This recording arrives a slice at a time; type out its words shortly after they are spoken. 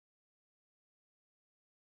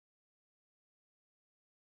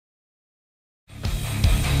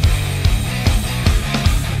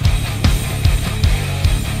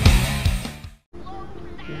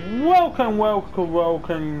Welcome,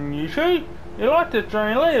 YouTube. You like the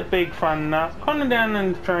stream, leave a big fun up. Comment down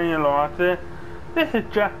in the stream you like it. This is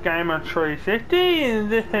Jack Gamer 360, and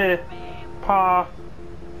this is part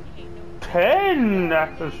 10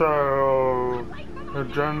 episode. The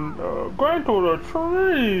Grand Order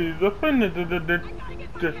 3, Definitive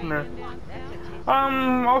Edition.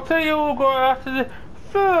 I'll tell you all guys after the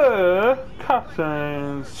first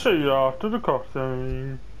cutscene. See you after the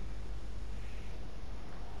cutscene.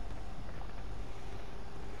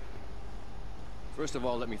 First of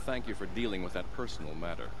all, let me thank you for dealing with that personal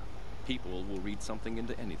matter. People will read something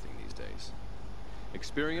into anything these days.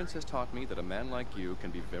 Experience has taught me that a man like you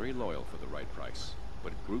can be very loyal for the right price,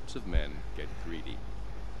 but groups of men get greedy.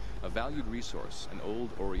 A valued resource, an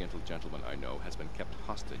old Oriental gentleman I know, has been kept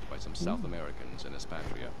hostage by some South Americans in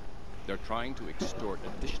Espandria. They're trying to extort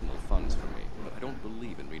additional funds from me, but I don't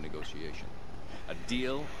believe in renegotiation. A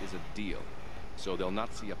deal is a deal, so they'll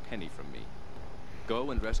not see a penny from me.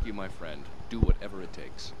 Go and rescue my friend. Do whatever it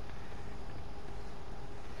takes.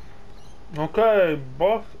 Okay,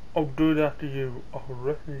 boss, I'll do that to you. I'll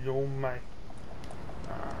rescue your mate.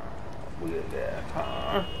 Look at that,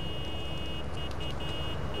 huh?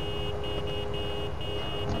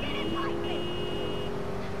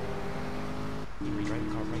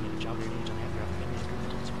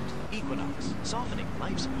 Equinox, softening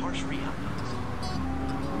life's harsh realities.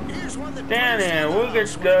 Down there, we'll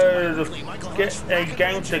just go to get a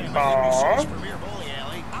gangster car.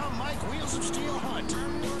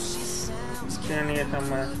 Down here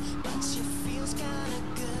somewhere.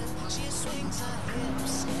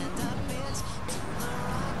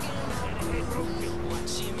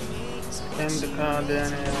 Send the car down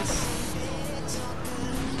here.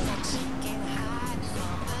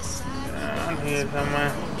 Down here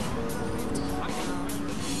somewhere.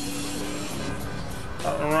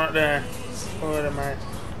 Oh, right there. Wait a minute.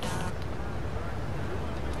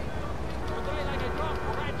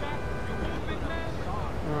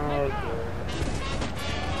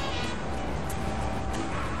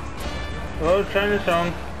 Oh, turn this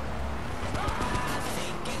on.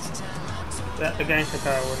 That's the gangster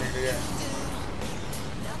car we need to get.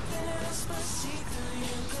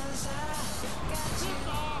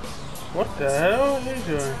 What the hell is he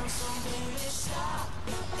doing?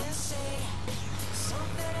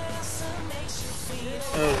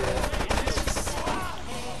 Oh, yeah.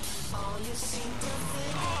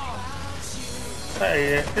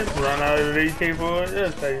 Hey, just run over these people.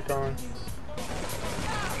 It'll take time.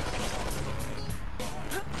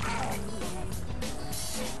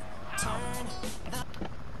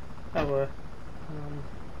 Oh, well.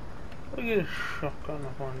 Look at the shotgun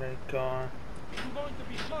up on that guy.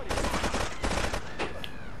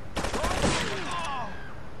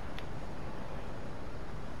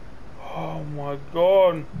 Oh my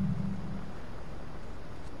god!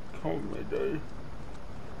 Come with me,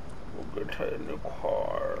 we'll go to the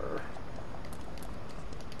car.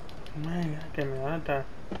 Man, get me out of there.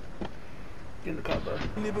 Get in the car, bro.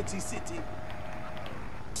 Liberty City.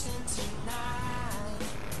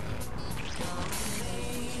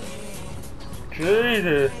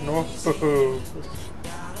 Jesus, no.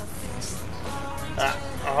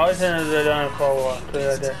 I think they don't follow up to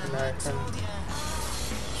their destination.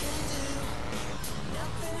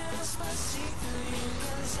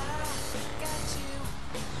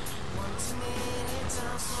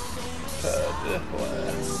 This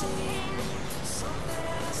way.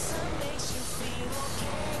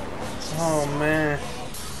 Oh man.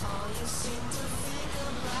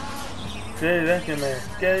 Gee, that can be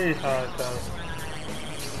scary hard though.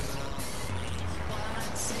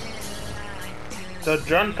 The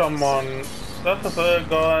gentleman, that's the third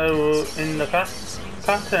guy who in the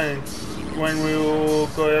cutscene when we will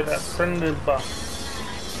go to that printed bus.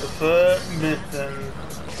 The third mission.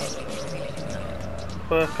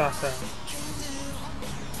 First cutscene.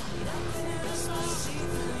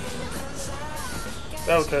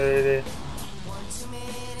 That'll tell you it is.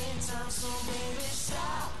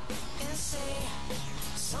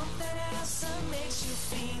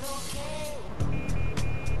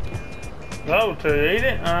 That'll tell you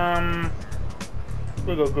it.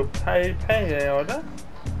 We got good pay order.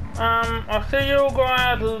 I'll see you all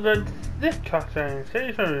guys at this cutscene. See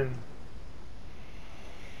you soon.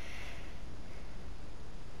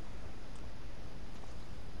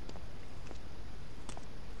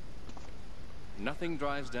 Nothing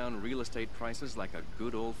drives down real estate prices like a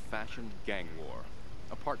good old-fashioned gang war.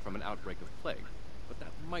 Apart from an outbreak of plague, but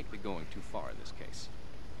that might be going too far in this case.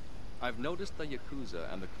 I've noticed the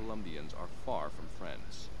Yakuza and the Colombians are far from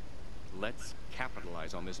friends. Let's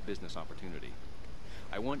capitalize on this business opportunity.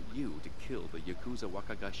 I want you to kill the Yakuza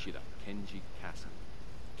Wakagashira, Kenji Kasa.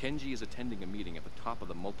 Kenji is attending a meeting at the top of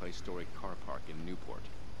the multi-story car park in Newport.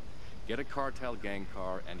 Get a cartel gang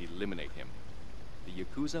car and eliminate him. The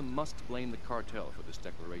Yakuza must blame the cartel for this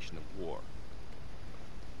declaration of war.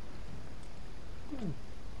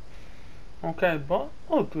 Okay, boss.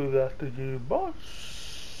 We'll do that to you,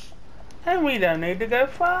 boss. And we don't need to go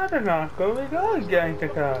far enough, because we got a gang to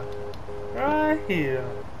car. Right here.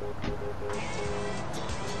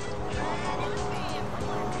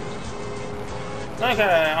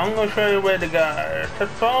 Okay, I'm going to show you where to go. To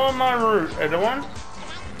follow my route, everyone.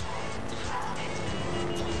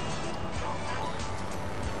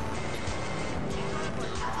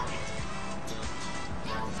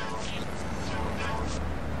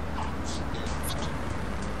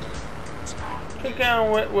 Keep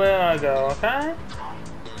going with where I go, okay?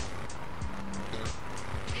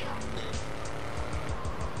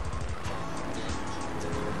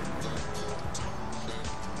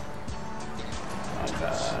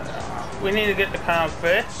 We need to get the car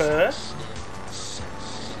first.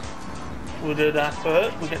 We'll do that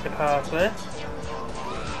first. We'll get the car first.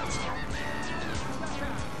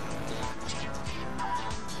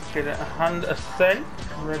 Get it 100%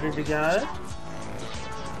 ready to go.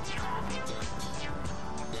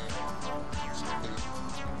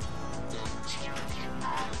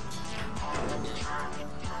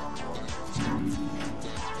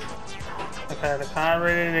 Okay, the car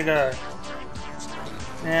ready to go.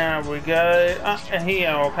 Now we go up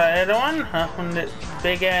here, okay everyone? On this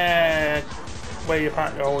big where you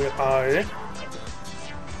park all your cars.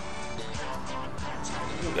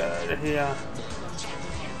 We go to here.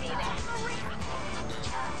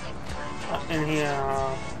 Up in here.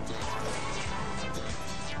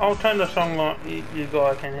 I'll turn the song on, you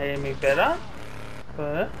guys can hear me better.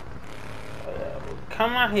 But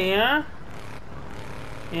come up here.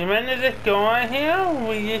 You remember this guy here?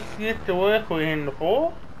 We just used to work with him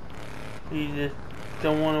before. You just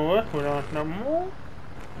don't want to work with us no more.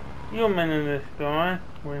 You remember this guy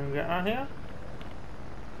when we get out here?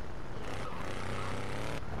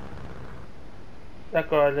 That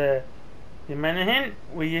guy there. You remember him?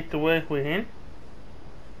 We used to work with him.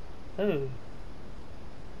 Oh.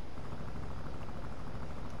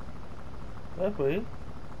 That's weird.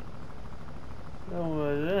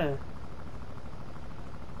 Over there.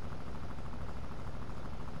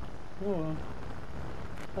 Oh,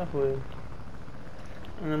 that's weird.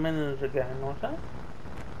 And a minute ago, what's that?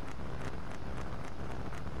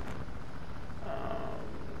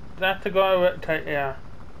 That's the guy that take yeah.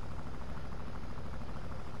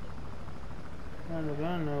 There's a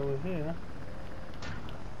gun over here.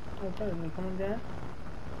 Okay, is he coming down?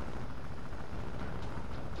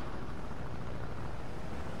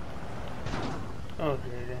 Oh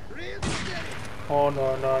dear. Oh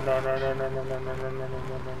no no no no no no no no no no no no no no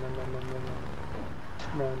no no no.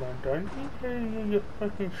 No no, don't you carry your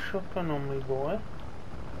fucking shotgun on me, boy.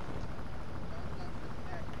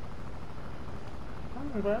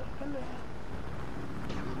 Come on, bro, come on.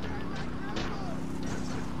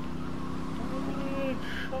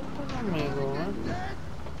 Shotgun on me, boy.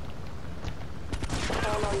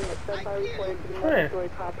 Chris,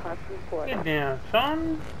 get down, son.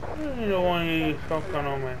 You don't want to use shotgun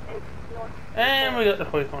on me. And we got the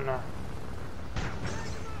police on now.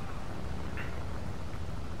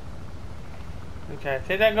 Okay,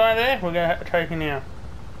 see that guy there? We're gonna take him now.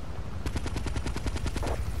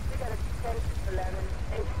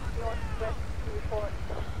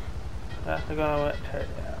 That's the guy that take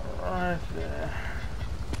out right there.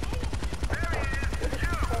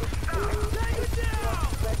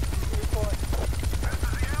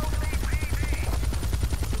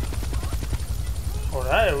 Oh,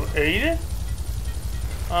 that ate it?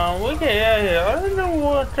 We get out of here. I don't know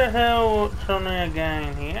what the hell what's on our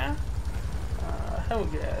game here. How we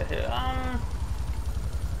get out of here?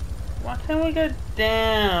 Why can't we go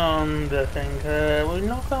down the thing? We're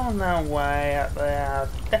not going that way at our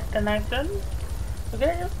destination.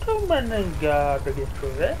 Okay, there's too many guards to get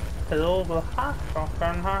through this. There's all the hot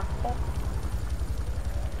shotgun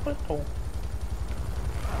people.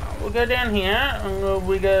 We'll go down here and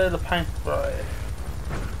we go to the paint spray.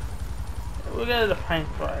 We'll go to the paint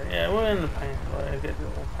spray. Yeah, we're in the paint spray. Get the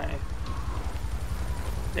little paint.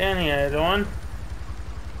 Down here, everyone.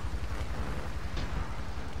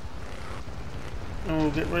 And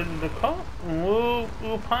we'll get rid of the cop and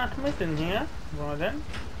we'll park him in here. Right then.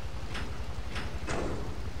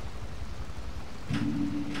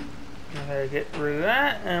 Okay, get rid of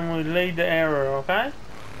that and we lead the arrow, okay?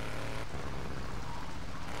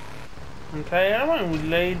 Okay, everyone, we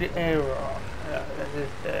lead the arrow. Yeah, that is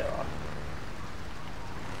the arrow.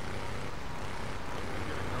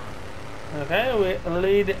 Okay, we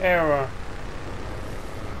lead error.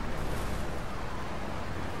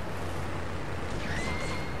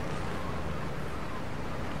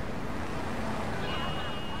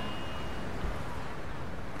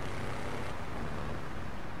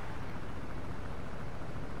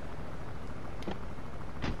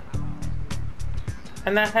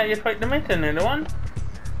 And that's how you fight the mission, everyone.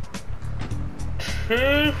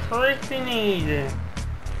 Too freaking easy.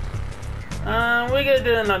 We're gonna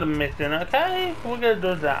do another mission, okay? We're gonna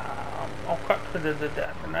do that. I'll cut to the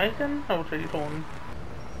destination. I'll see you soon.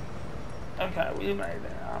 Okay, we made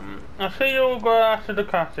it. I'll see you all go after the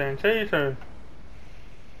cutscene. See you soon.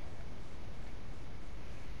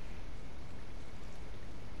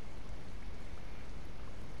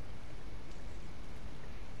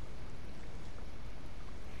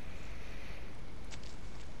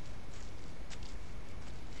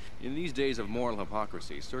 In these days of moral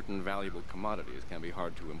hypocrisy, certain valuable commodities can be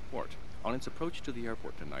hard to import. On its approach to the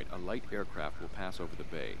airport tonight, a light aircraft will pass over the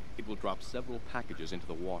bay. It will drop several packages into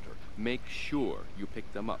the water. Make sure you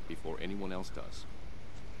pick them up before anyone else does.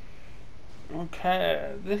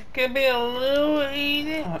 Okay, this could be a little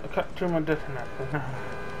easy. I cut through my destination.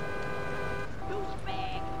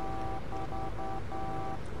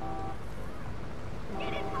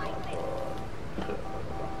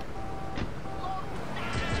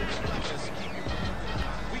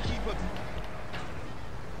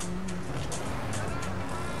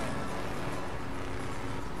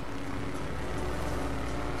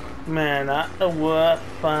 Man, not the worst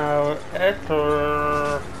file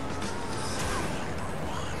ever.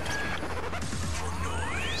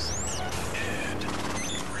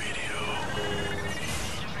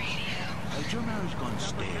 Has your marriage gone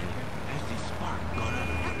stale? Has the spark gone out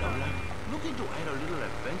of your love life? Looking to add a little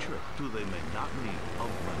adventure to the monotony of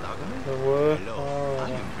monogamy? Hello,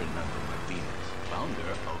 I am Fernando Martinez, founder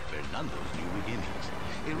of Fernando's New Beginnings.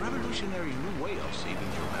 A revolutionary new way of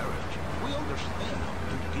saving your marriage. We understand how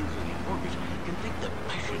two kids and a mortgage can take the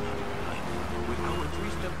passion out of your life. With our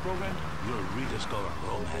 3-step program, you'll rediscover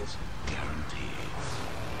romance guaranteed.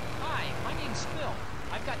 Hi, my name's Phil.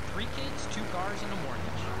 I've got 3 kids, 2 cars, and a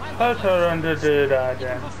mortgage. Let's do that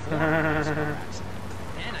then.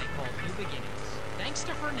 Then I called New Beginnings. Thanks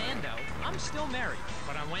to Fernando, I'm still married.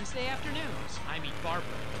 But on Wednesday afternoons, I meet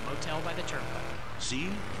Barbara at the motel by the turnpike.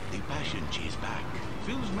 See? The passion she's back.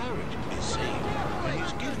 Phil's marriage is saved, and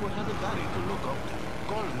his kids will have a daddy to look up to.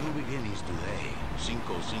 Call New Beginnings today. 555-9292.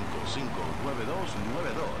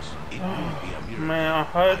 It will be a miracle. Man, I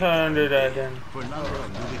hope I don't do that then. Fernando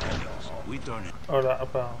and New Beginnings. We turn it. Oh, that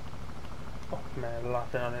about. Oh man,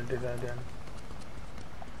 last thing I didn't do that then.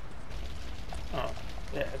 Oh,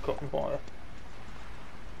 yeah, got me by.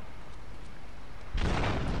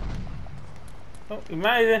 Oh, we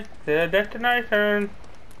made it to the destination.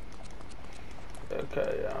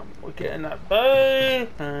 Okay, we're getting that boat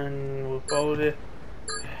and we'll fold it.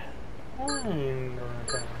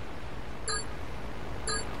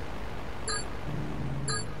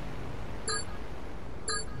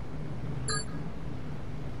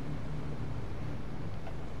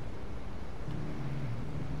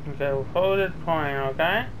 Okay, we'll fold it fine,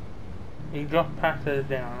 okay? You just pass it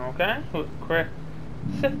down, okay? So correct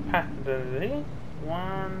 6 passengers here.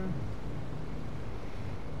 1,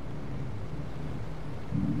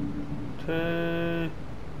 2,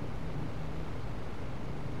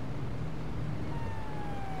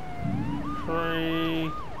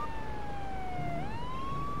 3,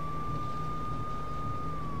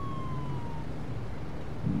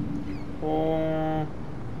 4,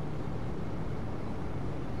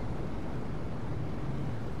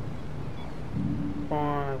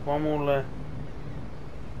 5, 1 more left.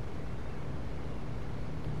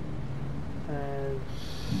 And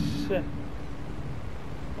 6.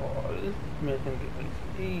 Oh, this mission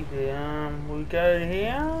gets easy. We go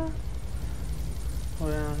here.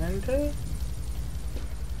 We're down into.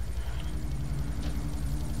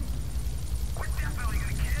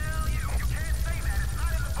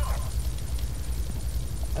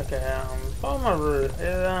 Okay, follow my route. Is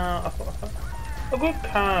a good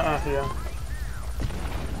car out here.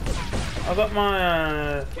 I got my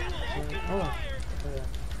oh, yeah.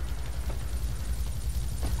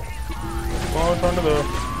 Oh, it's on the go.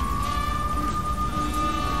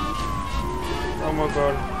 Oh my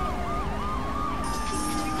god.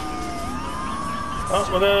 Oh,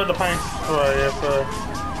 we're there at the paint spray for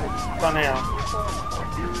fun out.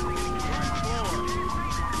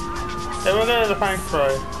 Yeah, we're there at the paint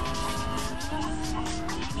spray.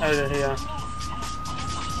 Over here.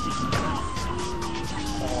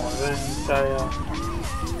 Oh, I didn't say yeah,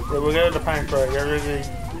 we're going to the paint spray. They're really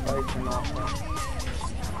facing off.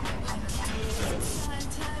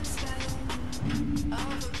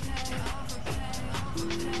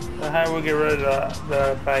 So how we get rid of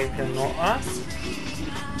the bait and all that?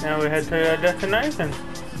 Now we head to our destination.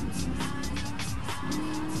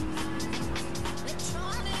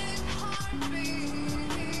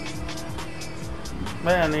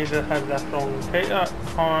 Man, I need to have that song. Take that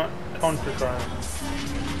concentrate.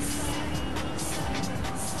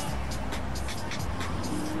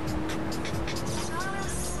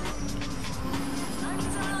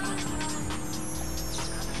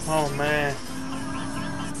 Oh man.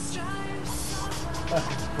 That's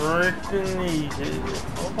freaking easy.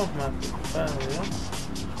 Hold on, man.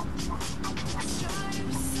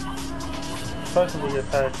 First we get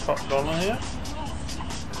paid top dollar here.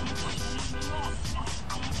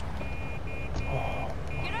 Oh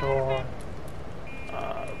God.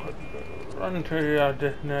 Run to our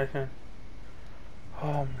destination.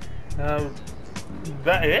 Oh man.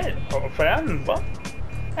 That it? Got a fountain, but.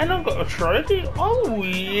 And I've got a trophy. Oh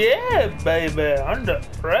yeah, baby. I'm the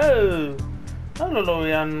pro. I don't know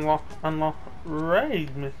we unlock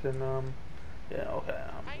raids missing. Yeah, okay.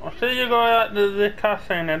 I'll see you go out to the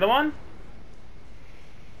casino. The one?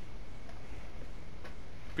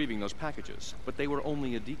 Retrieving those packages, but they were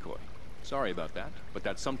only a decoy. Sorry about that, but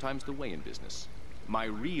that's sometimes the way in business. My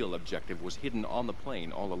real objective was hidden on the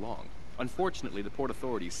plane all along. Unfortunately, the Port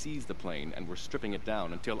Authority seized the plane and were stripping it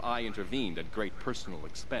down until I intervened at great personal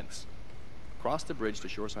expense. Cross the bridge to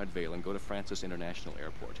Shoreside Vale and go to Francis International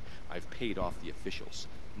Airport. I've paid off the officials.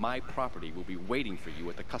 My property will be waiting for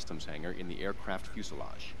you at the customs hangar in the aircraft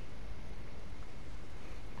fuselage.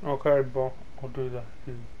 Okay, boy. I'll do that.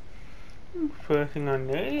 First thing I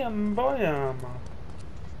need, body armor.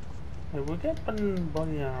 If we get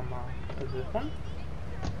body armor, is this one?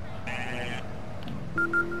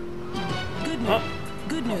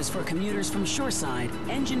 Good news for commuters from Shoreside.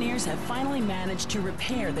 Engineers have finally managed to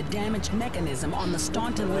repair the damaged mechanism on the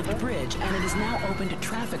Staunton Lift Bridge, and it is now open to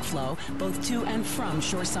traffic flow both to and from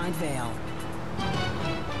Shoreside Vale.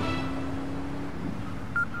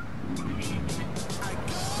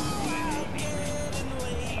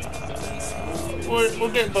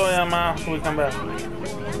 We'll get body armor after we come back.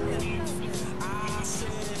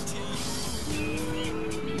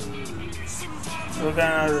 We're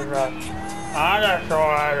going over the road. I just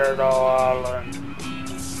tried it all, Alan.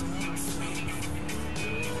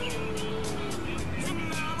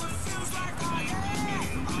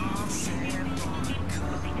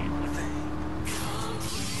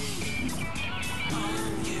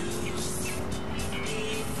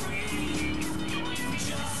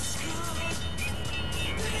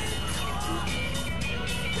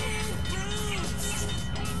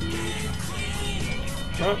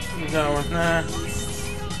 Oh, you got one there.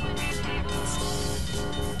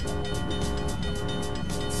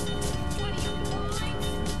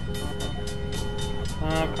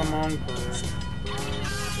 Oh, come on, please.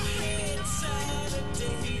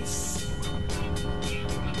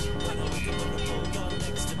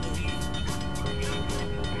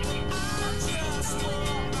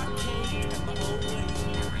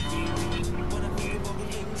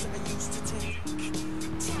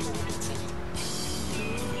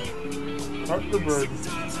 Cut the bridge.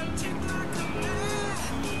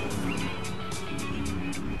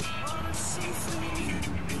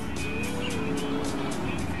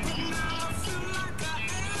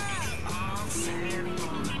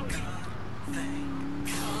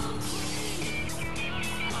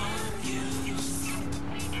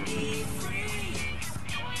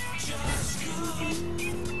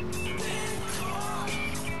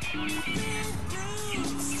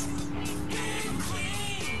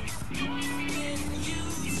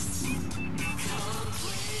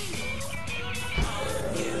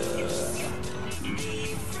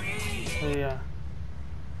 Yeah.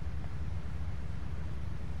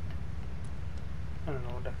 I don't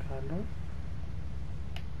know what that can do.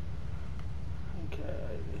 Okay,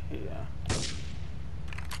 here.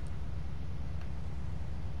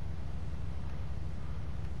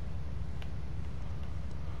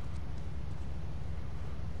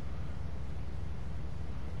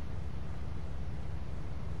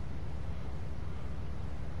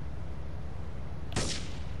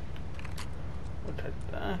 We'll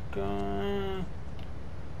take that guy.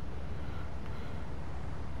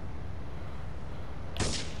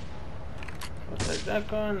 We'll take that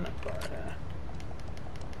gun. That guy there.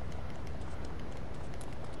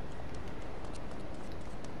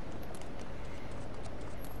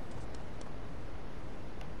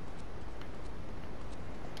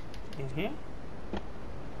 In here?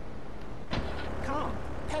 Come,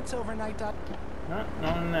 pets overnight. No,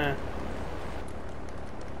 not in there.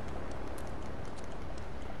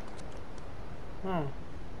 Oh,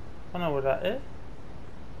 I know where that is.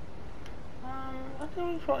 I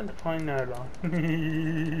think we're trying to find that on.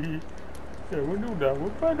 Yeah, we do that. We're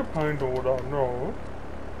trying to find all that. No.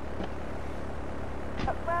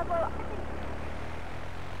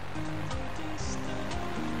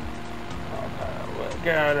 Okay,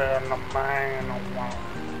 get out of the man.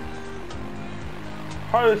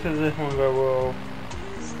 How does this one go well?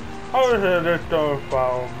 How does this don't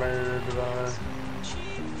follow me, guys?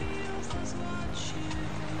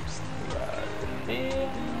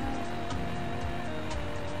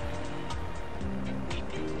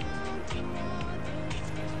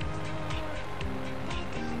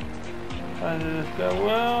 How did this go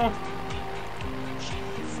well?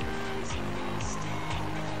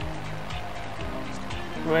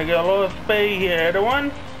 We get a lot of speed here, the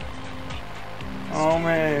one. Oh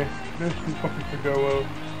man, this is going to go well.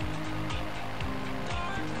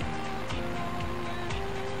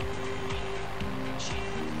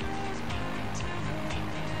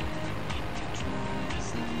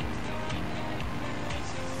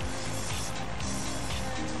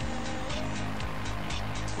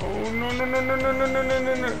 Oh no no no no no no no no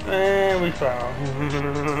no no! And we fell.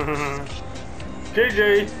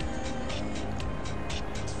 GG.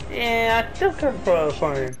 Yeah, I still can't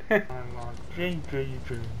find. GG.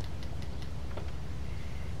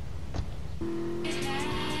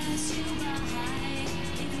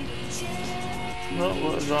 What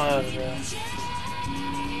was I there?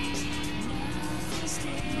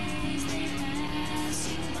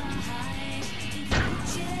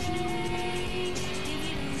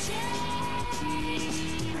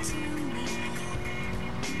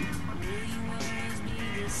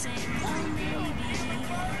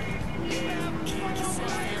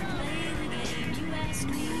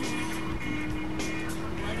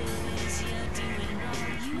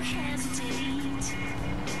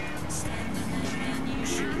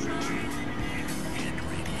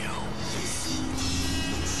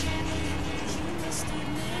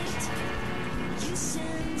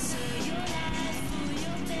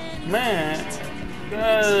 Man,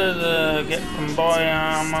 gotta get some boy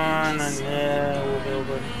armor and yeah, we'll be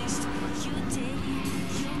good.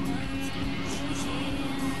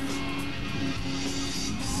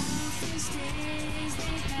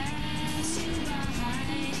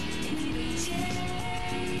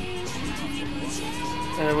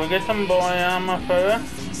 We'll get some boy armor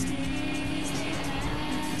first.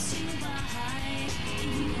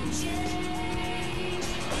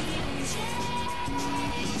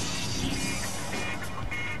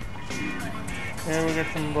 Here we get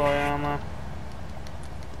some boy armor.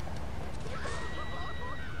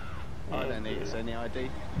 I don't need to send the ID.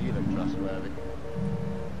 You look trustworthy.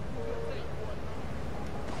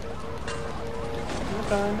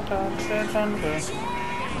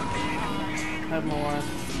 Have my wife.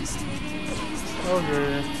 Oh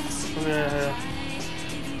dear. Yeah.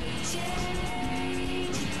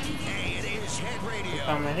 Hey, it is Head Radio.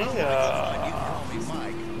 Come here. You can call me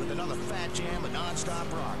Mike with another fat jam of non-stop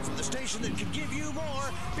rock from the station that could give you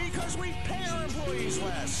more because we pay our employees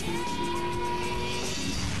less. Okay.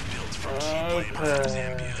 Oh, we can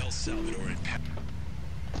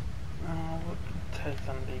take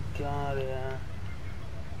some big guard here.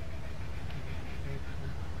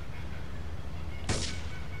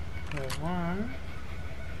 There's one.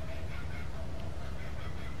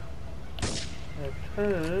 There's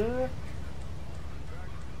two.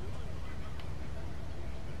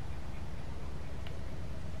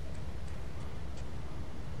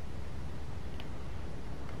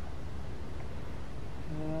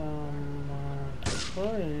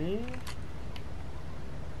 Three.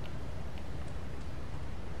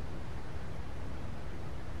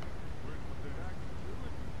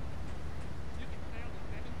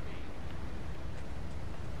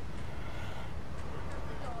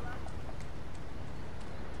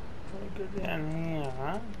 We'll go down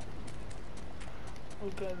here.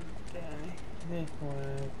 We'll go down this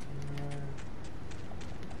way.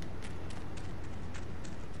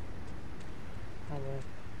 Oh, wait.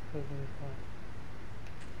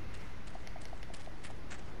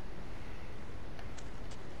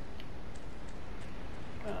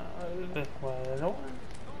 This way, no.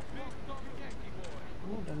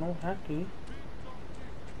 Oh, they're not happy.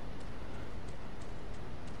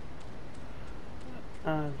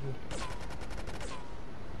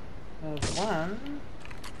 There's one.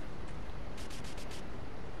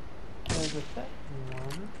 There's a second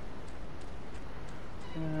one.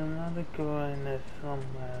 And another guy in there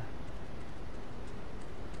somewhere.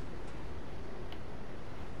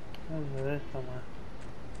 Over there somewhere.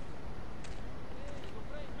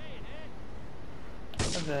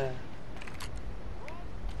 There.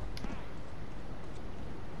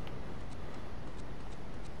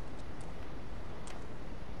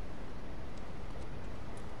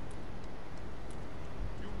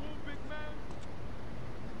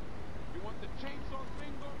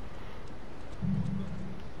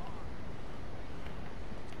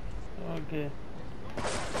 Okay.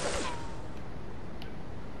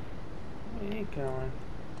 Where are you going?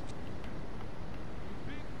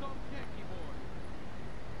 Big dumb Yankee boy.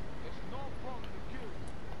 It's no problem to kill you.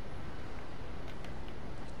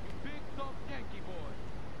 You big dumb Yankee boy.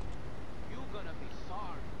 You gonna be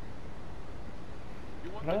sorry.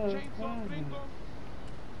 You want the chainsaw, gringo?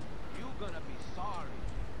 You gonna be sorry.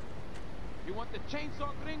 You want the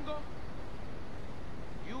chainsaw, gringo?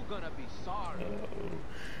 You gonna be sorry.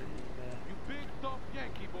 You big dumb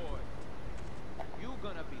Yankee boy. You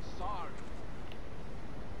gonna be sorry.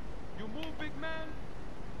 You move, big man.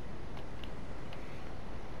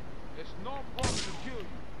 It's no problem to kill you.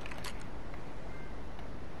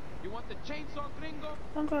 You want the chainsaw, gringo?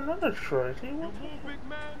 I got another choice. You move, big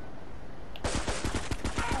man.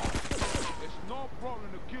 It's no problem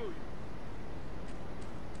to kill you.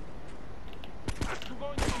 You're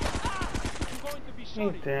going to be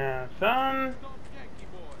shooting. Get down, son. Yankee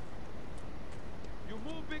boy. You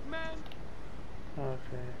move, big man.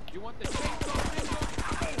 Okay. You want the chainsaw, gringo?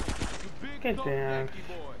 You big Get dumb down. Yankee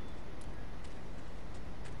boy.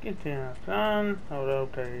 Get down, son. Oh,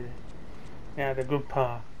 okay. Yeah, the good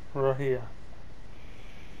part. Right here.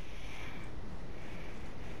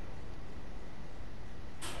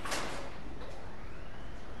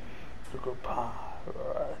 The good part.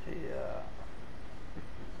 Right here.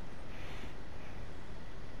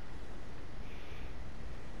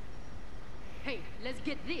 Hey, let's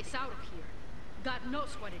get this out of here. God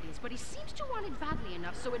knows what it is, but he seems to want it badly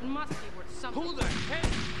enough, so it must be worth something. Who the heck?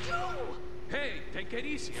 You! Hey, take it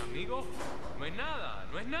easy, amigo. No es nada,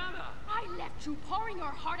 no es nada. I left you pouring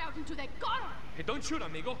our heart out into the gutter! Hey, don't shoot,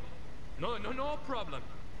 amigo. No problem.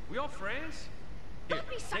 We all friends? Here, Don't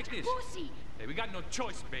be such take a this. pussy! Hey, we got no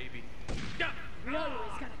choice, baby. Yeah. We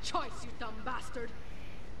always got a choice, you dumb bastard.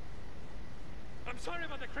 I'm sorry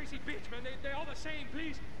about the crazy bitch, man. They're all the same,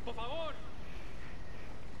 please. Por favor.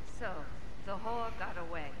 So, the whore got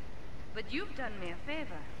away. But you've done me a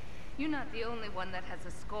favor. You're not the only one that has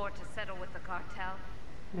a score to settle with the cartel.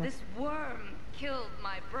 This worm killed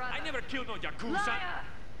my brother. I never killed no Yakuza. Liar!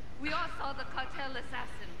 We all saw the cartel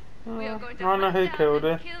assassin. We are going to I know hunt who down killed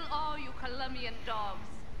and her. kill all you Colombian dogs.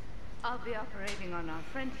 I'll be operating on our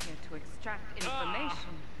friend here to extract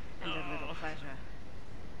information and a little pleasure.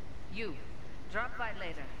 You, drop by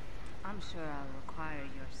later. I'm sure I'll require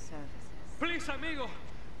your services. Please, amigo.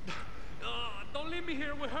 Don't leave me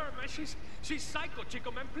here with her, man. She's psycho,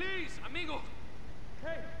 chico, man. Please, amigo.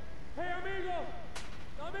 Hey, amigo.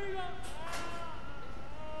 Amigo.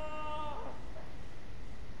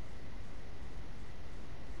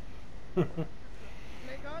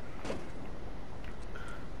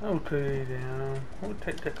 Okay, then. We'll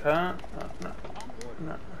take the car.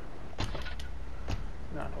 No.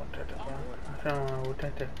 No, don't take the car. I don't know, we'll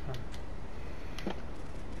take the car.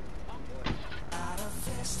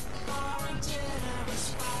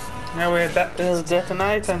 Now we're back to the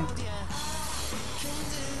detonating.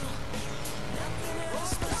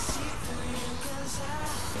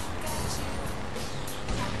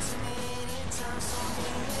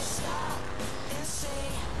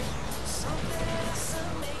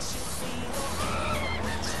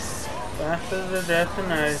 Back to the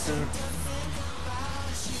destination.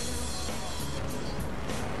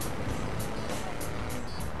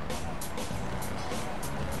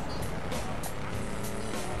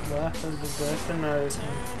 Back to the destination.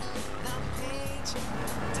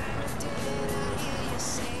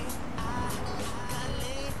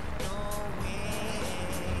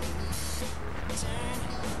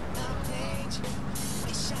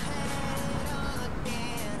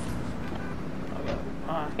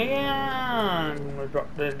 Here, I'm gonna drop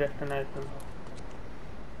the destination.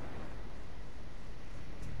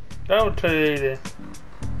 Go to easy.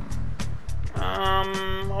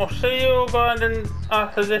 I'll see you guys in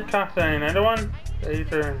after this cutscene. Everyone, see you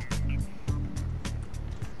soon.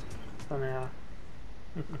 So now.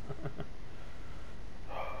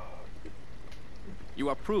 You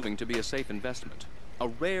are proving to be a safe investment. A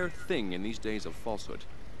rare thing in these days of falsehood.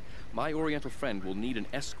 My Oriental friend will need an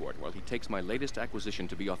escort while he takes my latest acquisition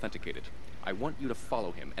to be authenticated. I want you to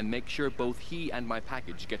follow him and make sure both he and my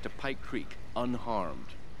package get to Pike Creek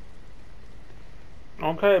unharmed.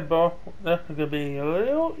 Okay, bro. That's gonna be a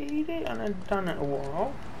little easy, and I've done it a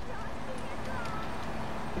while.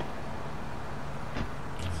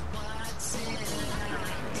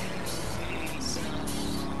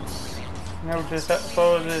 Now we just have to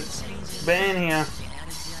follow this van here.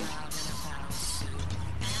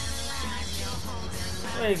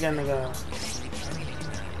 Where you gonna go?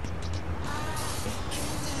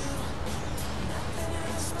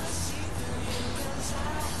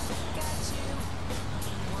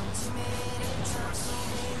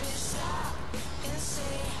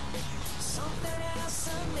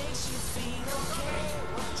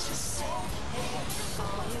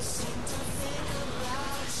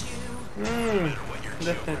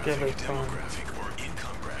 This is really fun.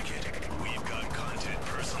 We've got content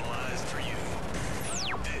personalized for you.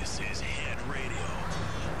 This is Head Radio.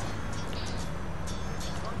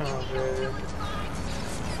 Oh, really?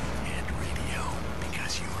 Head Radio,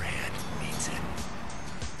 because your head needs it.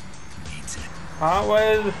 Needs it.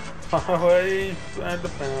 Always at the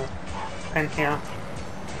pen here.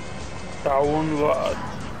 Downward.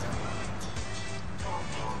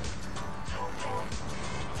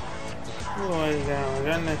 Where you going?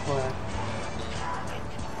 Going this way.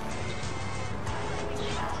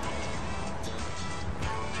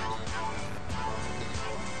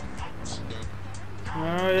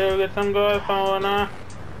 Oh, yeah, we got some guy following us.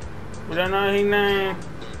 We don't know his name.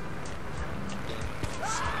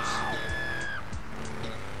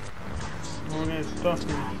 We need to stop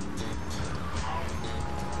him.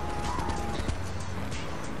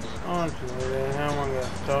 Oh, dear, how am I going to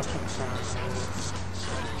stop him?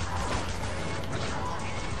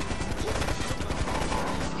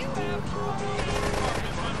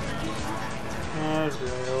 Oh,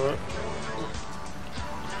 dear.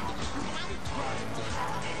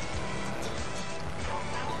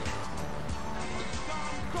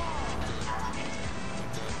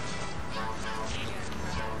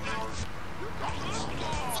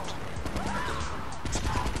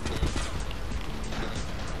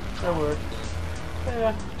 That worked.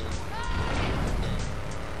 Yeah.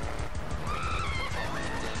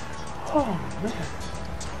 Oh man.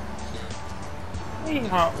 He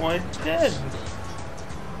hot was dead.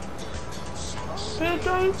 They're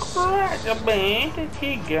going crack a band to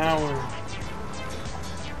keep going.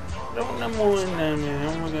 Don't know more than that, man.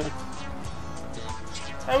 Oh my god.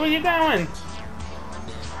 Hey, where you going?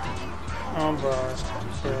 Oh, bro.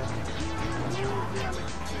 Shit.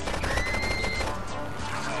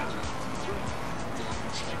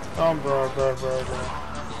 Oh, bro.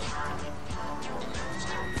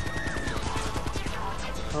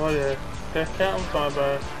 Oh, yeah. Just count them,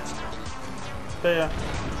 bro. See ya.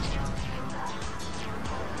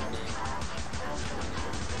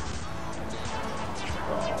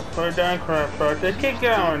 Oh, put it down, crap, bro. Just keep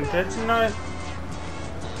going. Just no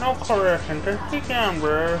correction. Just keep going,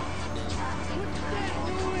 bro.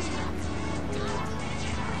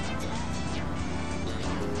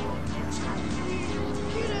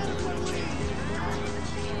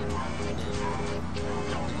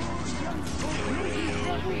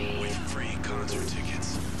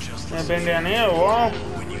 I've been down here a while.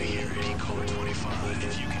 When you hear it, he called 25.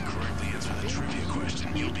 If you can correctly answer the trivia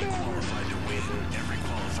question, you'll be qualified to win. Every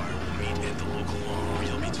qualifier will meet at the local mall, where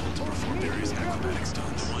you'll be told to perform various acrobatic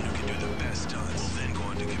stunts. The one who can do the best stunts will then go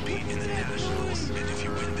on to compete in the nationals. And if you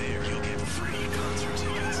win there, you'll get free concert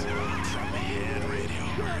tickets. From Head Radio,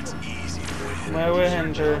 where it's easy to win. Where we're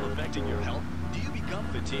heading to. Affecting your health? Do you become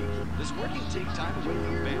fatigued? Does working take time away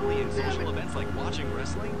from family and social events like watching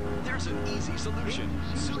wrestling? There's an easy solution.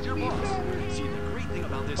 Suit your boss. See, the great thing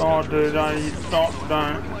about this country is pretty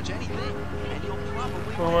much anything, and you'll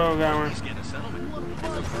probably where we going? get a settlement.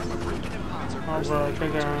 At the firm of Rankin & Ponzer Oh, bro,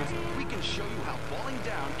 take care. we can show you how falling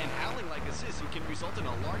down and howling like a sissy can result in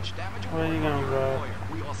a large damage Where you going, bro?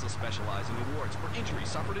 We also specialize in awards for injuries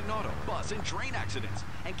suffered in auto, bus, and train accidents,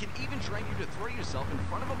 and can even train you to throw yourself in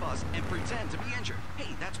front of a bus and pretend to be injured.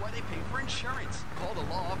 Hey, that's why they pay for insurance. Call the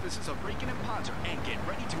law offices of Rankin & Ponzer and get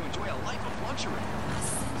ready to enjoy a life of luxury.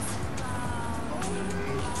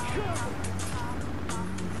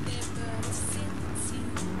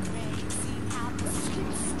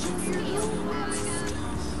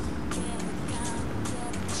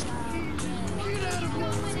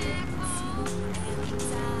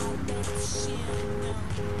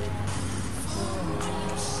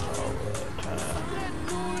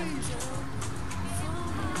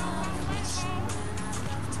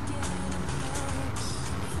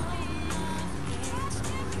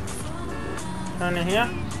 Down in here?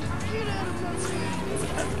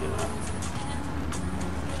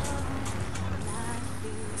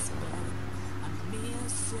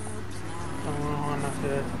 Oh, not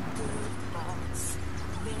good.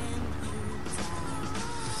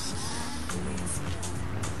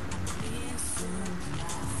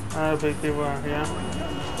 Big people out here.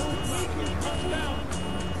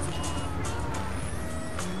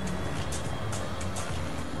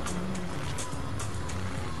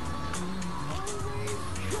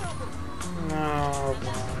 No,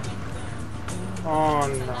 boy. Oh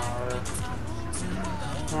no.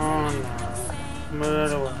 Oh no. Move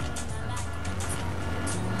it away.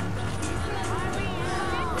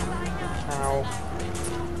 Ow.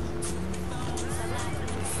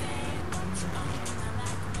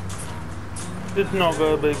 It's not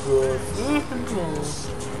gonna be good.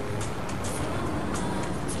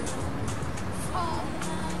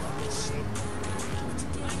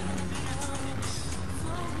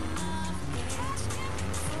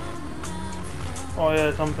 Oh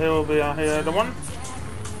yeah, some people will be out here. The one?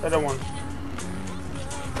 The other one.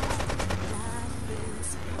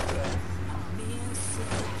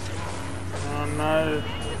 Oh no.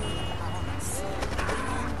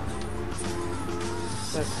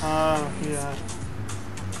 The car here.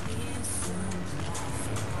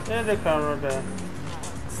 There's the car right there.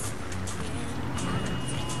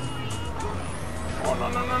 Oh no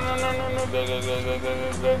no no no no no no, go go go go go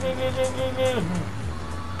go go go go go go.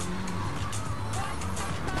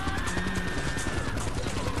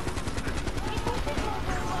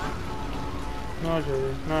 No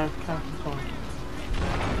Jerry, no, cancel song.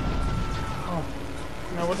 Oh,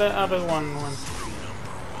 no, what that other one went?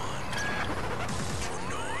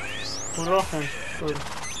 We're rocking, good.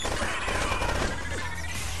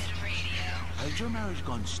 Has your marriage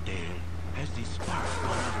gone stale? Has the spark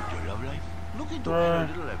gone out of your love life? Looking to add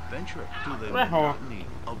a little adventure to the monotony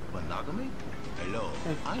of monogamy? Hello,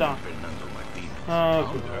 I'm Fernando Martinez,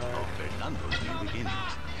 founder of Fernando's New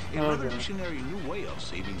Beginnings. A revolutionary new way of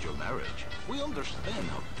saving your marriage. We understand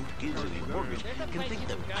how 2 kids and a mortgage can take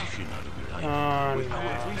the passion out of your life. With our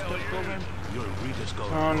 3-step program, you'll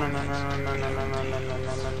rediscover. No no no no no no no no no no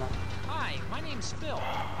no no. Hi, my name's Phil.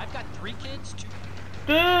 I've got 3 kids, 2...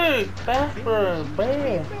 Dude, bathroom,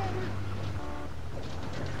 bad.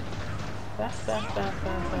 That's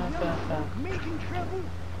Making trouble?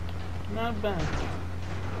 not bad.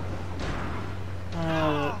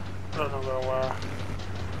 Don't know where.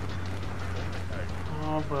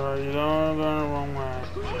 Oh, bro, you're going the wrong way.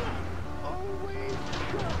 Always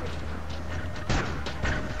trouble.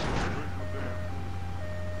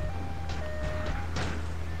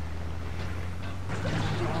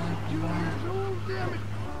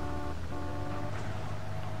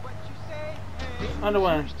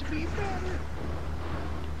 Underwear. To be better.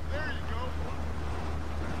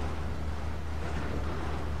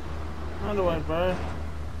 Underwear, bro.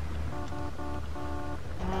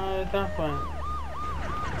 That way.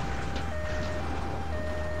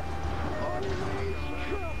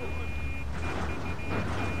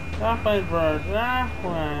 That way, bro. That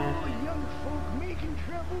way. Young folk making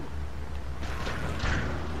trouble.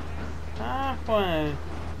 That way.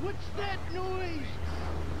 What's that noise?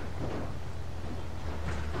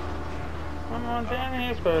 Come on down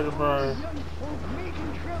here, bro. Young folk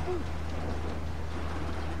making trouble.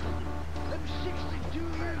 I'm 62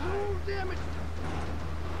 years old, damn it.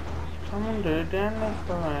 Come on, dude, down this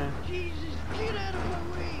way. Jesus, get out of my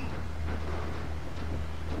way.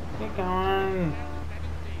 Keep going.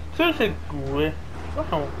 Seriously, good.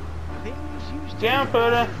 Wow. Down,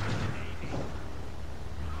 further.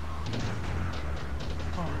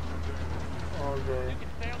 Oh, okay.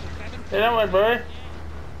 Hey, that way, bro.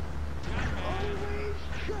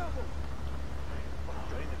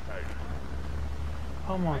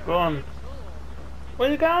 Oh my god.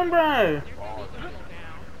 Where you going, bro?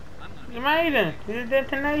 You made it. You did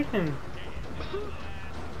destination.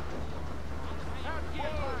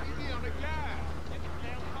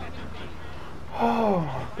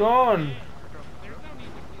 Oh god.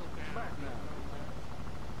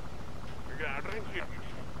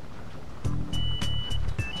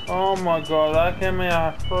 Oh my god, that gave me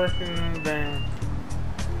a freaking bang.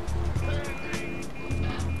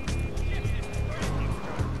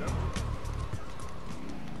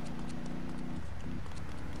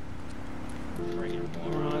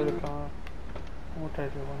 We'll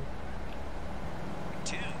take it one.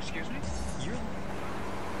 2, excuse me? You're...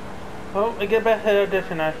 Oh, we get back to the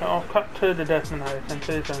destination. I'll cut to the destination.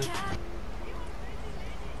 See you soon.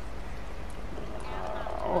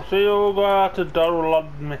 I'll see you all go out to double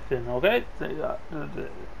mission, okay? See that.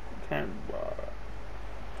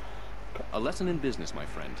 A lesson in business, my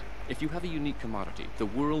friend. If you have a unique commodity, the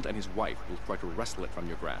world and his wife will try to wrestle it from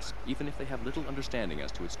your grasp, even if they have little understanding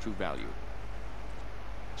as to its true value.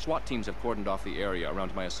 SWAT teams have cordoned off the area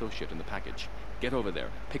around my associate in the package. Get over there,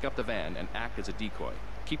 pick up the van, and act as a decoy.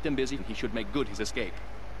 Keep them busy, and he should make good his escape.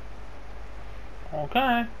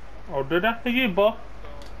 Okay. I'll do that for you, boss.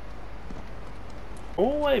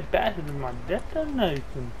 All the way back to my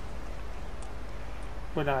destination.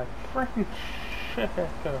 With a freaking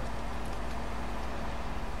checker.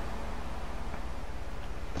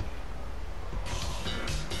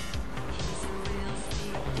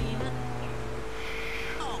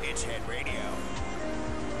 It's Head Radio.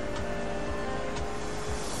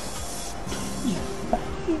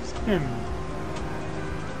 Him.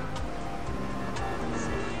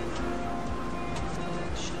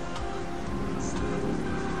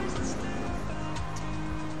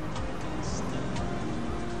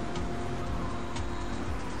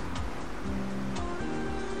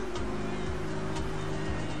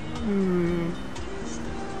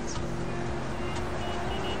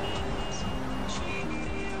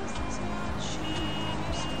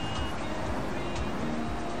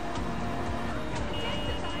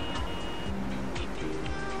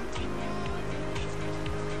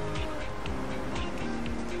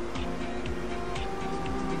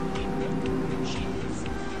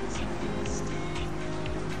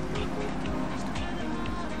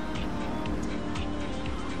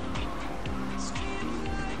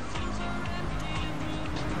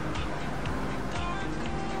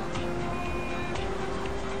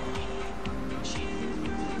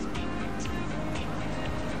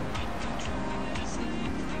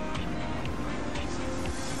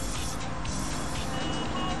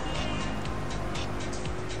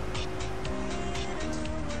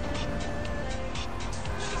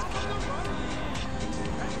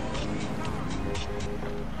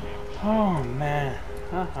 Oh man.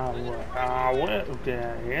 Where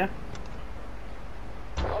down here?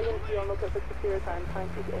 All units be on lookout for secure time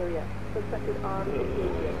peak area. Suspected armed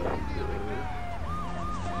behavior.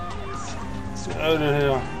 Out of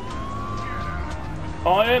here.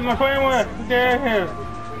 Oh, yeah, my friend went. Get out of here.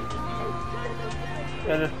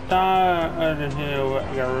 At the start out of here, we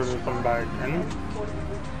got rid of some bacon.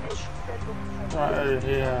 Right out of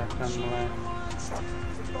here, somewhere.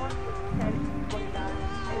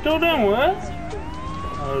 Still doing what?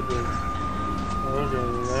 Oh, dear. Oh, dear.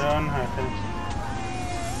 They're unhappy.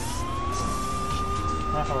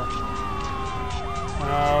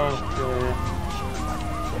 Oh, dear.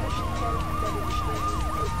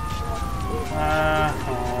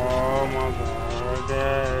 Oh my god,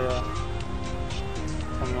 yeah.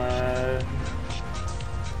 Come on.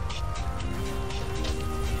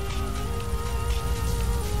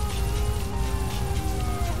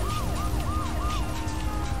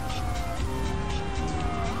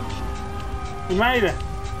 You made it.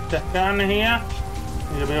 Step down here.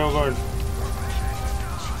 You'll be all good.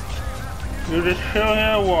 You just chill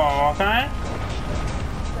here a while, okay?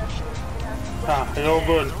 You're all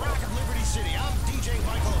good.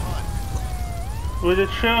 We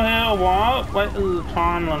just chill here a while, wait till the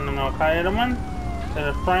time limit, okay everyone?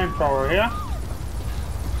 There's a flamethrower here.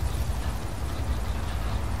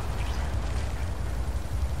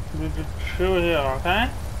 We just chill here, okay?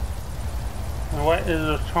 And wait till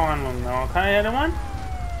the time limit, okay everyone?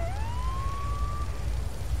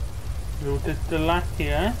 We'll just the light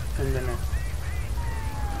here in a minute.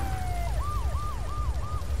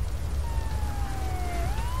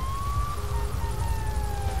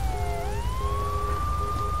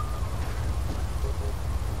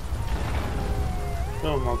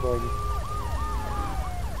 Oh my god.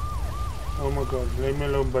 Oh my god, leave me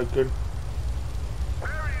alone, bacon.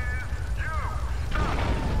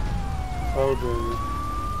 Oh dear.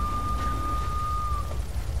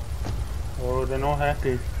 Oh, they're not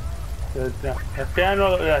happy. They're not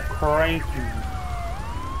cranky.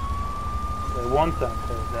 They want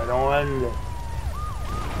something, they don't have it.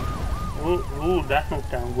 Ooh, that's not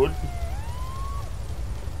sound good.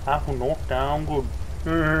 That will not sound good.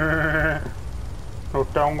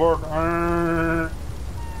 Not down good.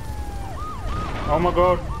 Oh my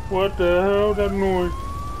god, what the hell that noise?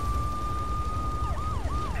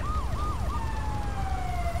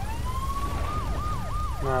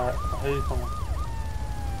 Nah, I hear someone.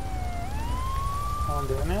 Someone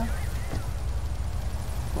down there?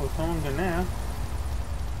 Oh, someone down there.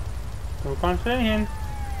 So can't see him.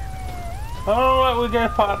 Alright, we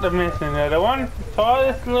got part of missing there. The one saw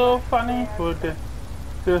this little funny, we'll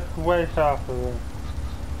just wait off of it.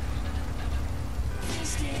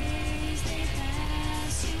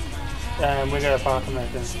 We got a part of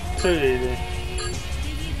missing. Too easy.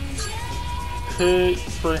 Too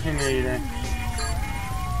freaking easy.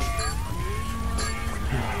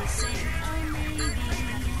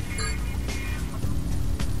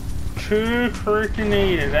 Too freaking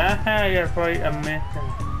easy. That's how you fight a missing.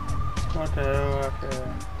 What the hell was that?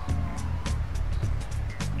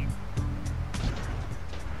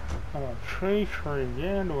 Oh, tree,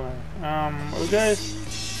 yeah, anyway. We got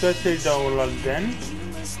 $30 then.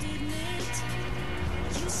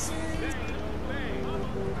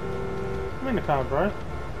 I'm in the car, bro.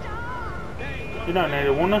 You don't need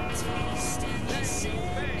a wanna.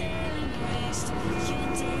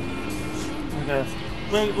 Okay.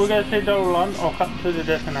 We got $2 on, I'll cut to the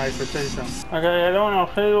destination station. Okay, everyone,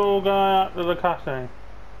 I'll see you all go out to the cutscene.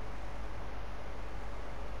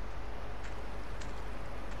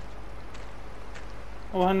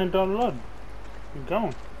 Oh, $100 load. You're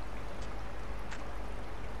going.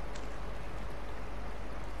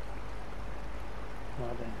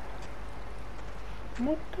 Well then.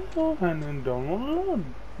 What the hell, $100 load?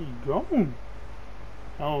 You going?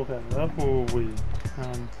 Okay, that's what we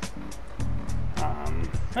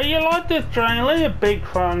hey, you like this train? Leave a big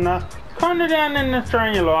thumbs comment down in the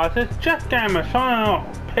train you like. It's Just Gamer signing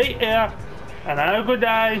off. Pete here, and have a good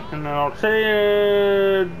day, and I'll see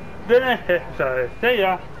you the next episode. See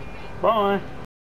ya. Bye.